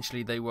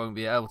 eventually they won't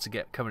be able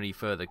to come any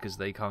further because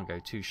they can't go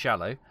too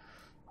shallow.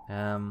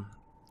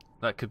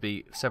 That could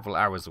be several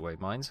hours away,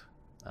 mind.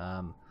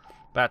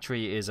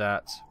 Battery is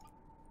at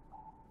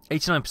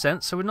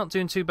 89%, so we're not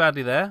doing too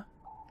badly there.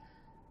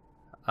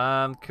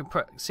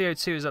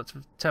 CO2 is up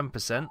to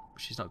 10%,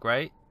 which is not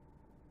great.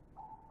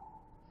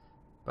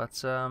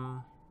 But,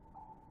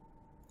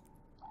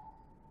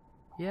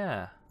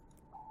 yeah.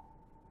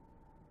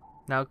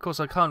 Now, of course,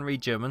 I can't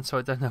read German, so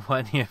I don't know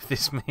what any of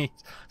this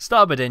means.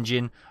 Starboard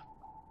engine.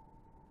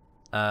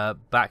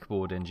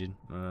 Backboard engine.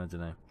 I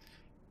don't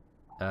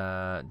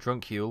know.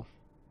 Drunk fuel.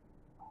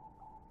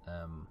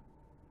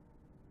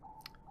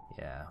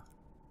 Yeah.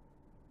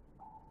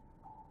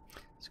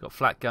 It's got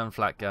flat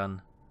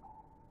gun.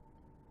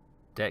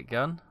 Deck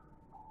gun.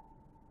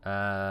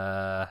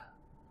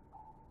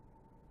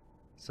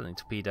 Something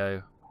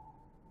torpedo.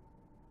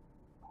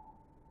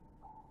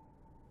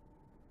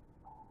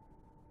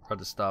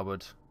 Rudder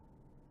starboard.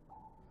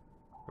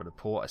 Rudder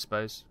port, I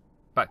suppose.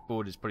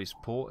 Backboard is probably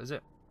port, is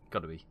it?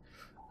 Gotta be.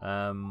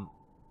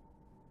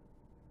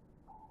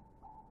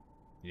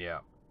 Yeah.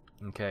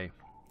 Okay.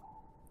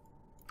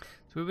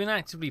 So we've been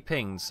actively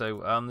pinged, so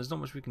there's not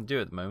much we can do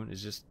at the moment.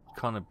 It's just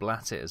kind of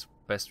blat it as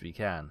best we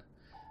can.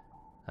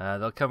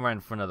 They'll come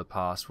around for another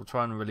pass. We'll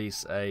try and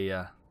release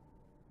a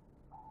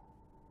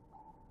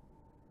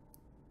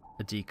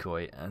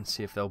decoy and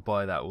see if they'll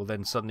buy that. We'll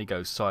then suddenly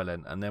go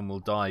silent, and then we'll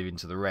dive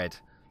into the red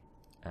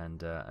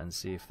and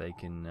see if they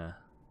can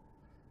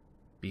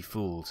be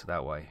fooled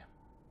that way.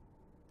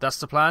 That's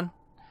the plan.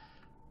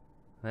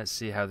 Let's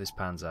see how this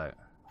pans out.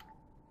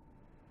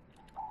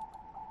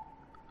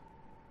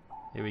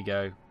 Here we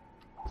go.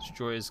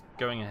 Destroyers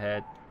going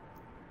ahead.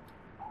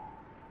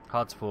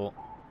 Hard to port.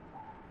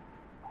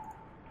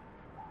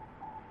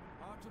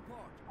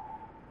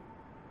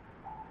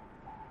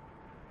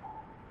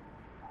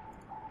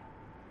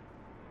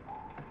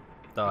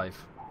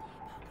 Dive.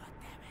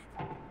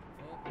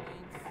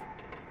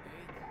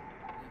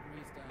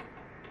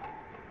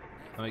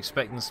 I'm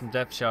expecting some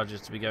depth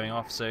charges to be going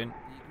off soon.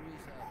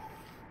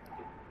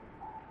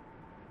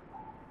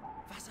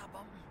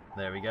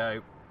 There we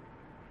go.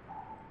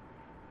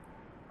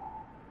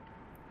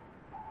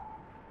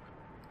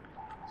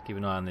 Let's keep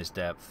an eye on this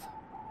depth.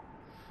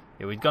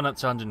 Yeah, we've gone up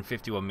to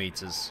 151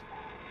 meters.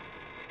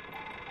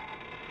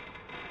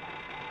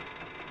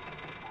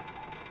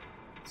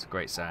 It's a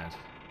great sound.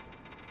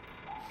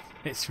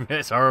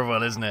 It's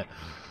horrible, isn't it?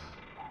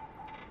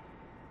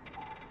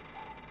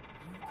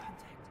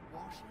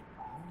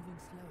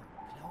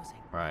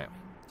 Right.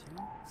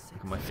 Look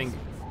at my finger.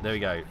 There we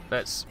go.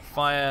 Let's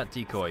fire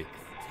decoy.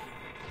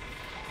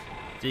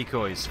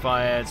 Decoys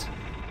fired.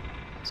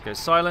 Let's go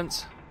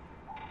silent.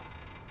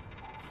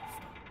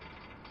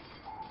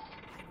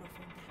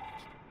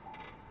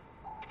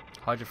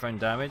 Hydrophone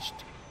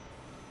damaged.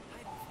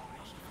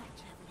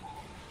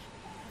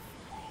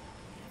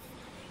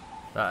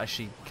 That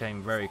actually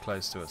came very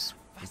close to us.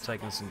 We've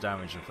taken some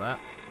damage of that.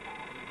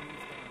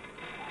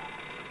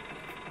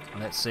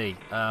 Let's see.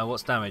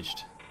 What's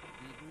damaged?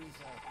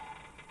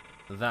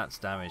 That's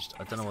damaged.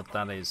 I don't know what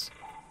that is.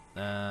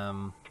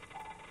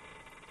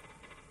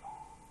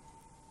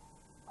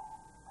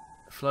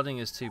 Flooding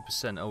is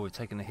 2%. Oh, we've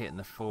taken a hit in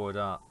the forward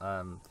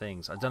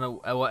things. I don't know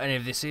what any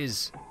of this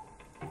is.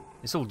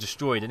 It's all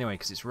destroyed anyway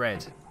because it's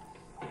red.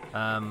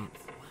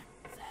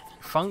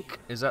 Funk?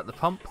 Is that the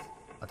pump?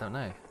 I don't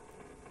know.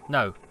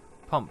 No.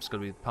 Pump's got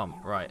to be the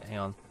pump. Right, hang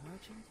on.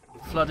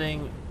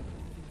 Flooding.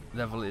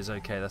 level is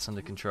okay. That's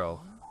under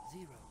control.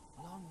 0,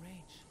 long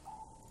range.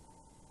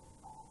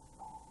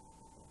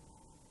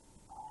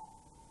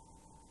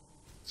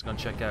 Let's go and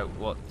check out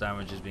what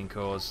damage has been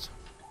caused.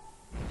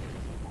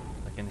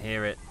 I can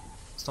hear it.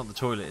 It's not the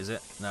toilet, is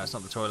it? No, it's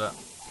not the toilet.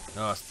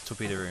 Oh, it's the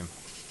torpedo room.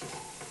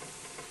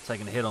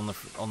 Taking a hit on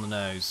the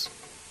nose.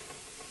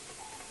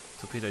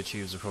 Torpedo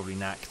tubes are probably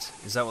knacked.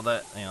 Is that what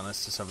that? Hang on,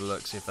 let's just have a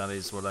look, see if that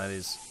is what that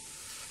is.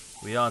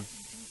 We are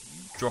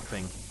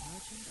dropping.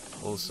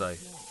 Also,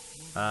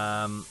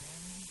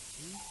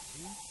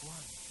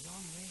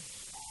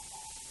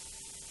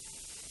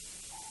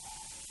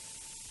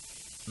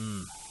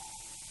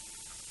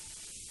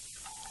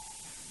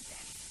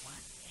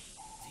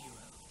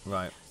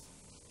 Right.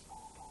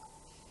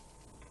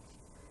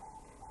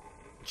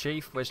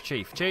 Chief, where's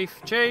Chief?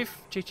 Chief.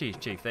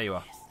 There you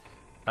are.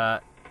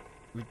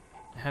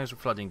 How's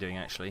flooding doing,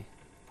 actually?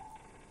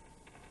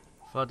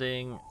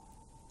 Flooding.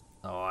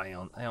 Oh,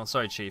 hang on.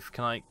 Sorry, Chief.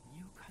 Can I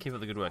keep up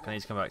the good work? I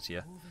need to come back to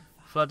you.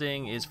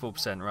 Flooding is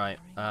 4%, right?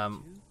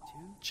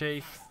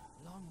 Chief.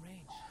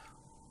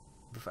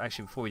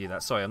 Actually, before we do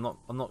that, sorry, I'm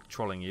not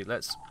trolling you.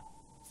 Let's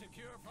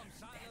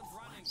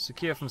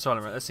secure from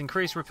silent run. Let's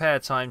increase repair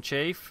time,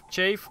 Chief.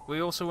 Chief,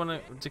 we also want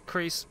to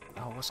decrease.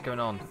 Oh, what's going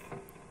on?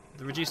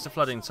 Reduce the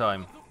flooding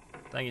time.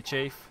 Thank you,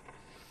 Chief.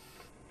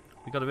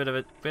 We've got a bit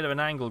of an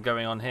angle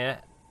going on here.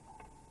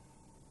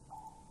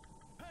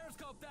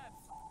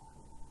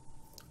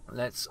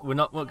 We're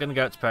not going to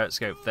go up to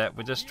periscope there.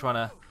 We're just trying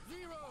to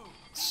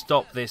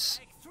stop this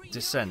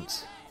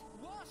descent.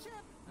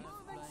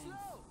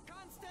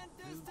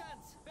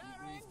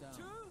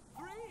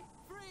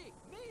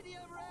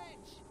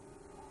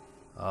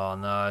 Oh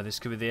no, this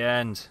could be the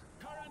end.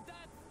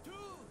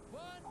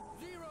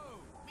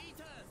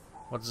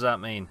 What does that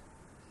mean?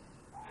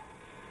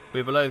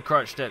 We're below the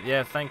crotch depth.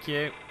 Yeah, thank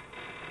you.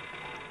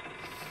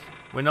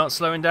 We're not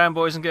slowing down,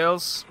 boys and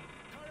girls.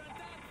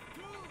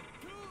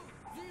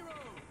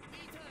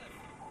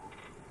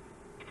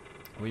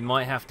 We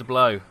might have to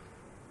blow.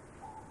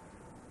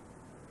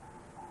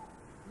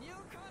 New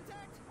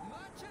contact,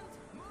 merchant,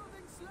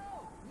 moving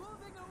slow,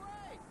 moving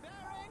away,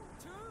 bearing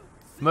 2,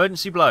 6,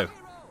 Emergency blow. 0,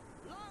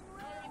 long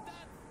range,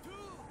 2,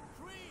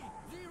 3,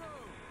 0,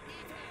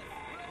 meters,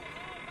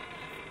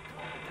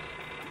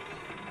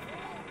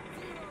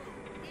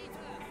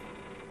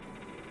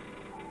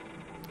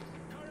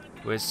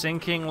 We're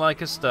sinking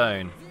like a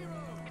stone.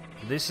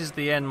 This is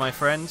the end, my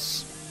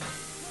friends.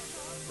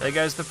 There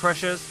goes the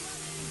pressure.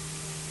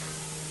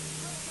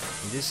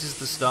 This is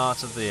the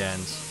start of the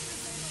end.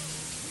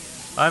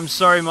 I'm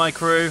sorry, my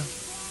crew.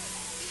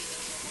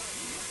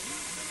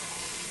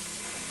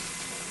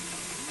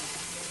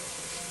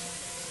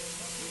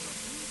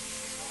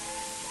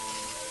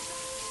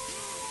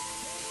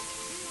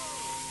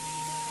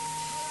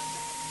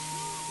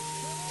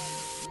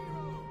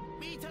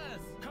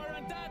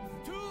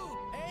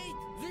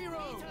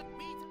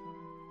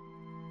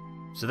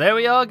 So there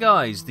we are,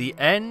 guys, the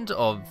end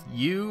of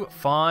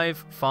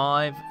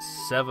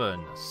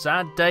U557.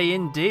 Sad day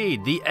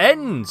indeed. The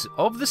end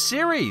of the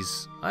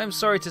series, I'm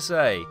sorry to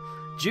say.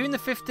 June the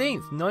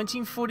 15th,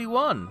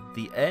 1941.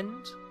 The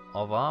end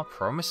of our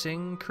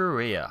promising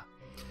career.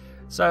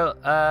 So,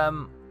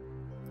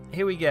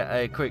 here we get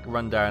a quick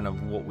rundown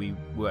of what we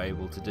were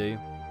able to do.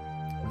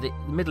 The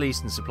Middle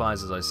Eastern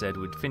supplies, as I said,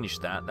 we'd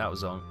finished that. That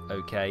was on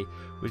okay.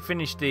 We'd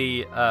finished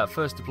the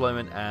first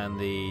deployment and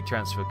the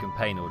transfer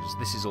campaign orders.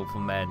 This is all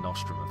from Mare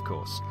Nostrum, of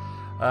course.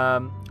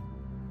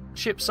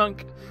 Ship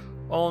sunk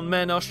on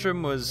Mare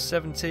Nostrum was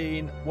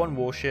 17, one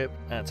warship,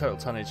 and a total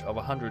tonnage of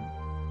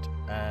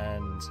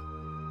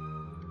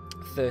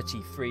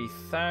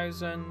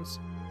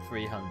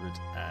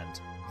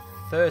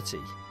 133,330,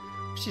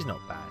 which is not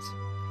bad.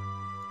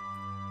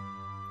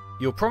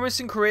 Your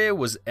promising career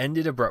was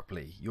ended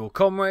abruptly. Your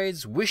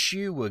comrades wish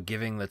you were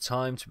given the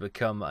time to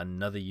become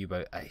another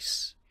U-boat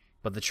ace.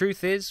 But the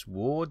truth is,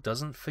 war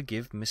doesn't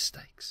forgive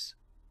mistakes.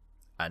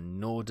 And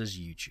nor does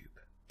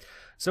YouTube.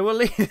 So we'll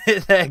leave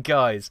it there,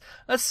 guys.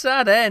 A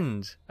sad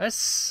end. A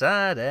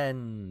sad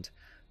end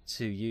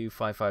to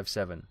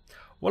U557.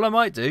 What I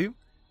might do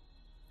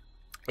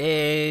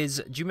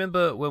is... Do you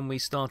remember when we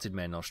started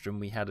Mare Nostrum,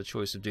 we had a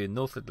choice of doing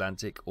North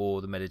Atlantic or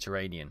the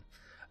Mediterranean?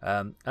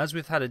 As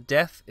we've had a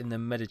death in the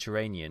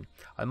Mediterranean,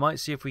 I might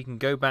see if we can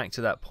go back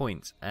to that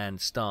point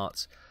and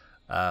start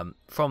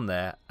from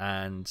there,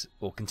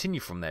 or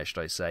continue from there,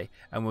 should I say,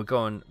 and we'll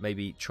go and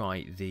maybe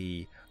try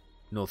the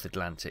North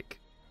Atlantic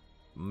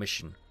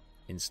mission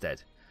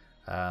instead.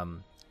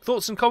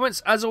 Thoughts and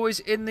comments, as always,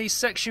 in the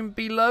section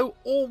below,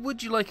 or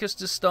would you like us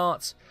to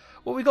start...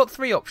 Well, we've got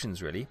three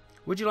options, really.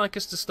 Would you like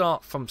us to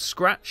start from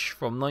scratch,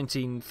 from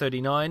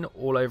 1939,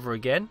 all over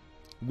again,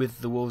 with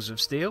the Wolves of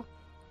Steel?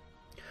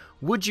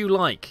 Would you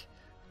like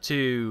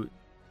to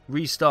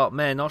restart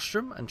Mare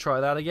Nostrum and try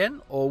that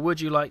again? Or would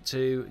you like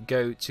to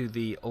go to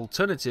the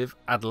alternative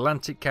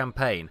Atlantic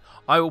campaign?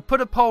 I will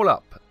put a poll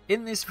up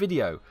in this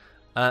video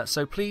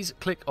So please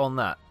click on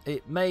that.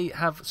 It may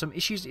have some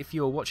issues if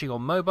you're watching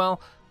on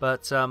mobile,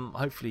 but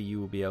hopefully you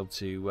will be able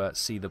to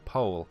see the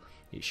poll.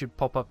 It should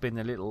pop up in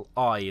a little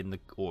eye in the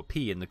or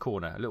P in the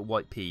corner, a little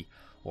white P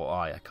or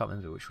I. I can't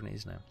remember which one it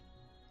is now.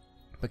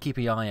 But keep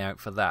an eye out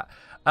for that,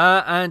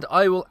 and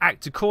I will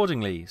act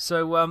accordingly.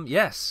 So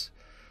yes,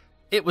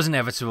 it was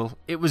inevitable.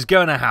 It was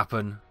going to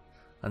happen,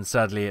 and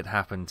sadly, it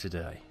happened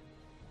today.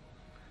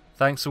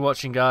 Thanks for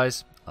watching,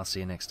 guys. I'll see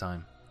you next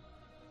time.